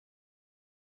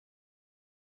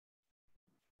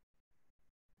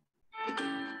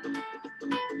Hello,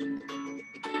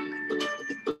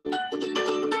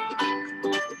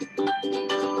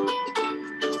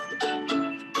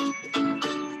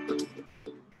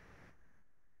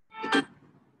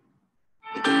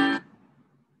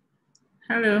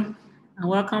 and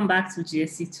welcome back to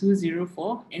GST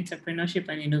 204, Entrepreneurship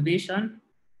and Innovation.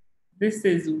 This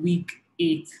is week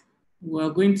 8.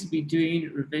 We're going to be doing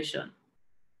revision.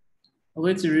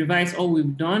 We're going to revise all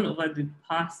we've done over the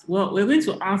past. Well, we're going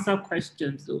to answer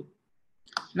questions though.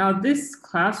 Now this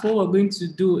class, what we're going to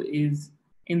do is,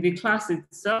 in the class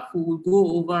itself, we will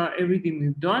go over everything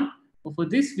we've done. But for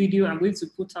this video, I'm going to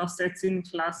put out certain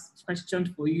class questions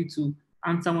for you to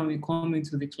answer when we come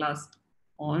into the class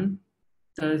on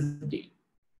Thursday.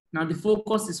 Now the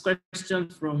focus is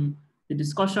questions from the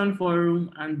discussion forum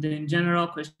and then general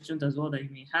questions as well that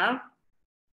you may have.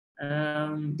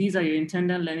 These are your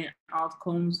intended learning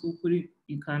outcomes. Hopefully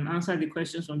you can answer the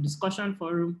questions from discussion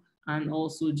forum and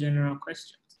also general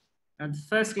questions. Now the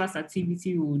first class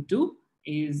activity we will do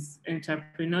is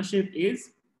entrepreneurship is.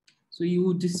 So you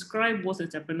will describe what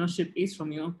entrepreneurship is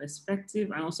from your own perspective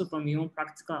and also from your own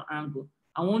practical angle.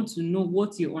 I want to know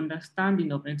what your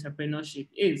understanding of entrepreneurship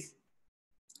is.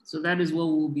 So that is what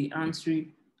we'll be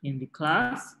answering in the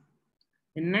class.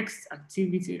 The next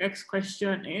activity, next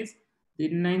question is, the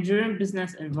Nigerian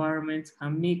business environment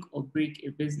can make or break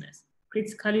a business.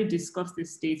 Critically discuss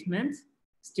this statement,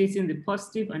 stating the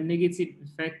positive and negative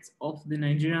effects of the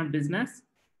Nigerian business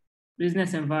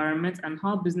environment and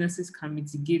how businesses can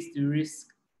mitigate the risk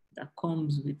that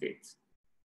comes with it.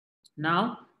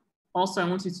 Now, also I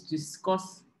want you to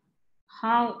discuss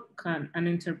how an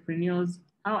entrepreneur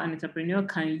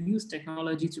can use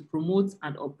technology to promote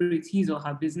and operate his or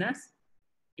her business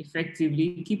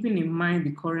effectively, keeping in mind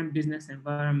the current business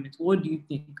environment. What do you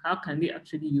think? How can they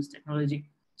actually use technology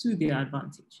to their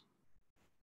advantage?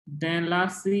 Then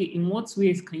lastly, in what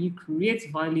ways can you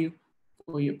create value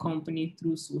for your company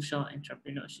through social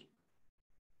entrepreneurship?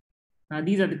 Now,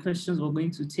 these are the questions we're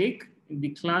going to take in the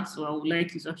class, so I would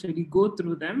like you to actually go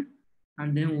through them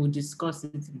and then we'll discuss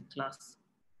it in class.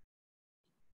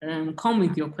 Come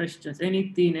with your questions,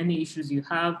 anything, any issues you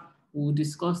have, we'll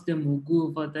discuss them, we'll go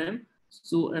over them.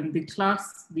 So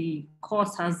the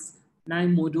course has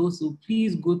 9 modules, so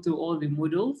please go through all the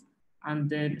modules and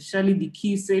then surely the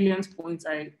key salient points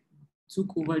I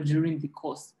took over during the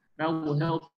course. That will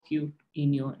help you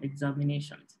in your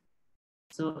examinations.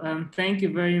 So thank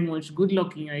you very much. Good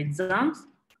luck in your exams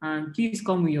and please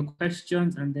come with your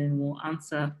questions and then we'll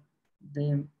answer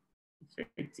them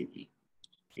effectively.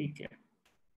 Take care.